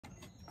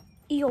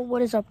Yo,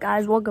 what is up,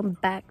 guys? Welcome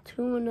back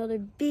to another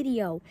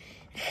video.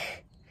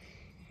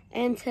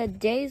 And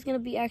today is going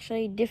to be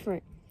actually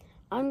different.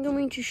 I'm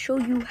going to show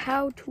you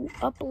how to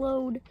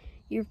upload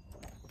your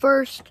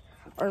first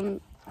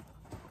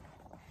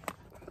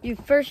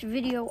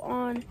video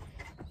on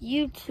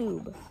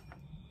YouTube.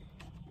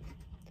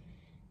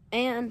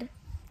 And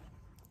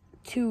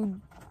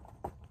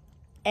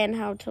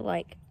how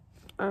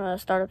to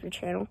start up your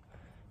channel.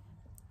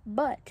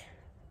 But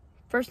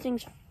first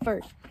things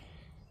first,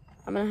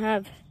 I'm gonna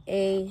have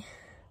a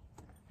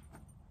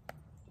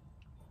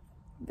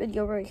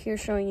video right here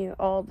showing you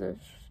all the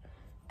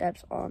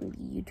steps on the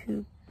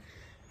YouTube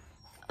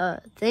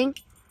thing.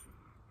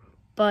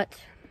 But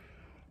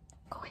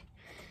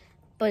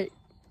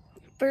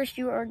first,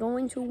 you are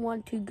going to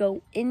want to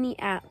go in the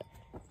app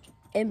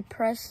and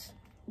press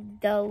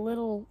the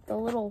little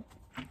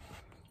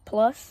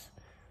plus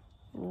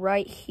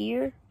right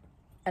here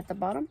at the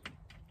bottom.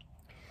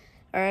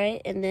 All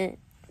right, and then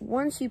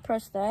once you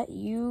press that,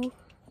 you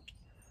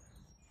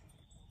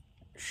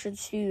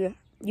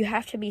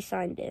have to be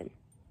signed in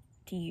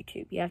to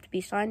YouTube. You have to be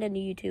signed into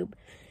YouTube.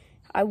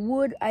 I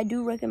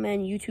do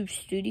recommend YouTube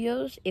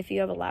Studios if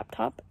you have a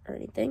laptop or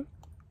anything.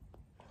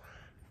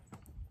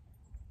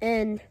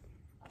 And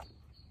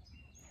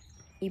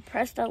you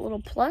press that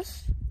little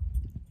plus,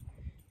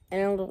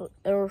 and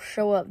it'll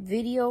show up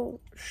video,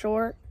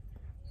 short,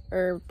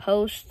 or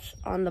posts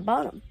on the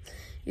bottom.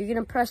 You're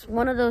gonna press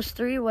one of those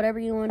three, whatever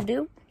you want to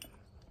do,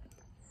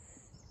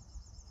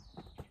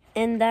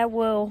 and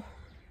it'll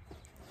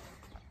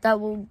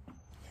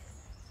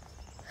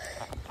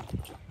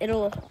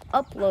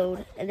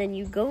upload, and then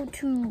you go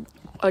to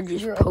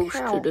your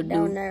account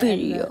down there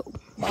in the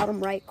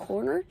bottom right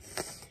corner,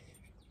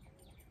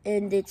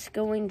 and that's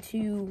going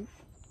to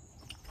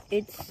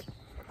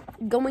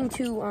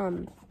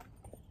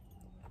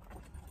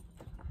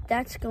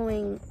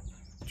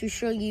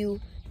show you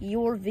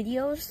your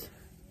videos.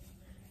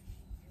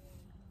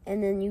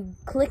 And then you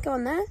click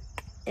on that,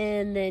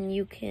 and then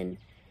you can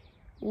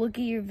look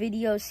at your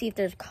videos, see if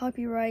there's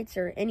copyrights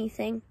or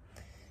anything.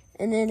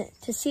 And then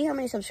to see how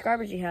many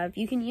subscribers you have,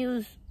 you can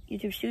use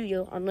YouTube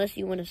Studio unless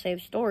you want to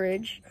save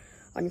storage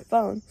on your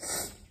phone.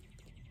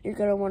 You're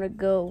going to want to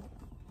go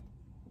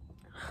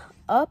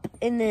up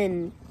and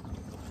then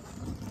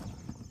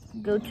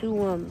go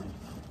to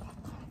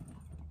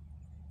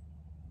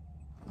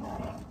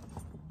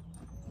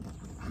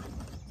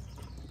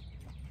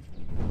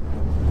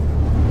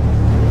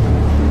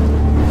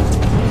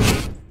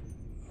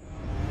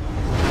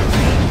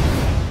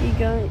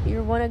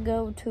you want to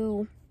go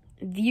to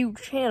view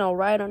channel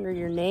right under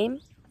your name,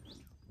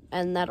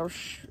 and that'll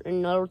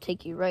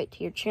take you right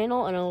to your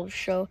channel, and it'll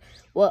show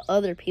what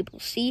other people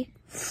see,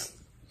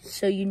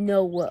 so you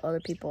know what other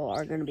people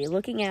are going to be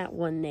looking at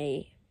when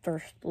they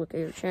first look at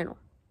your channel.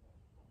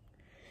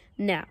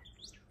 Now,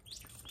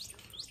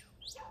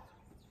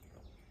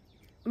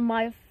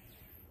 my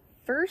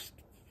first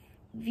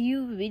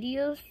few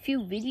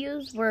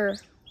videos were,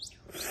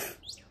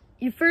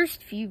 your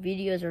first few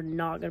videos are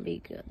not going to be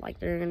good. Like,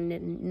 they're going to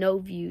get no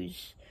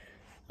views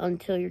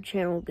until your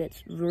channel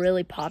gets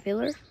really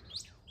popular.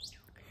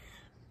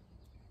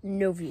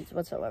 No views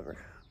whatsoever.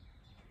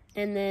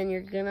 And then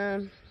you're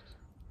gonna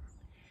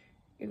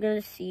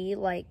see,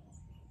 like,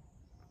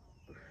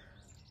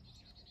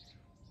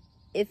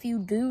 if you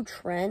do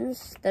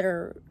trends that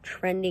are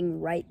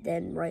trending right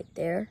then, right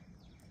there,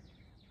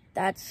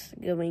 that's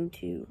going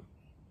to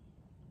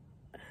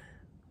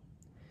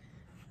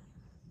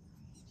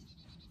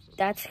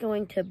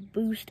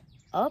boost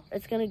up.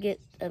 It's going to get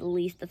at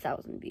least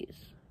 1,000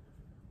 views.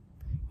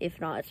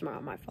 If not, it's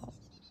not my fault.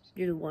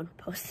 You're the one who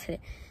posted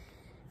it.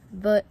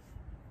 And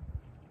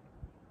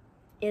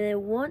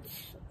then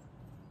once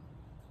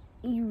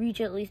you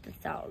reach at least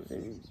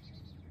 1,000,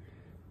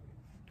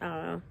 I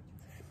don't know.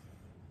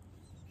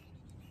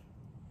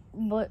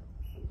 But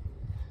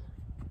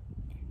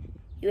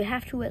you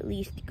have to at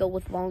least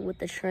go along with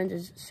the trends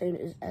as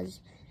soon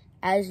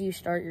as you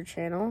start your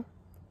channel.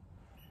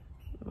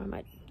 Why am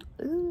I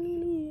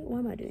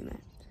doing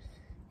that?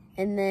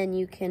 And then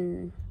you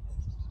can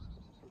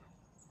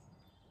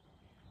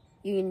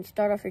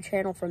start off your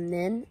channel from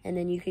then, and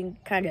then you can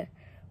kind of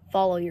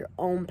follow your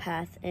own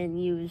path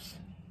and use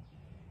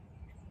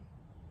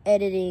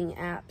editing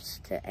apps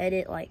to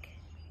edit,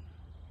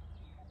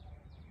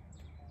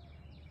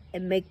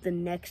 and make the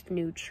next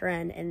new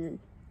trend, and then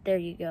there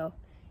you go.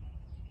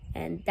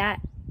 And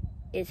that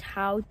is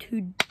how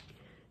to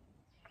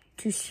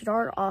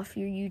start off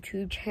your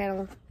YouTube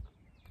channel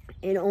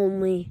in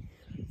only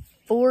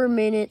 4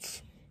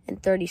 minutes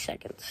and 30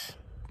 seconds.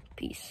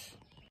 Peace.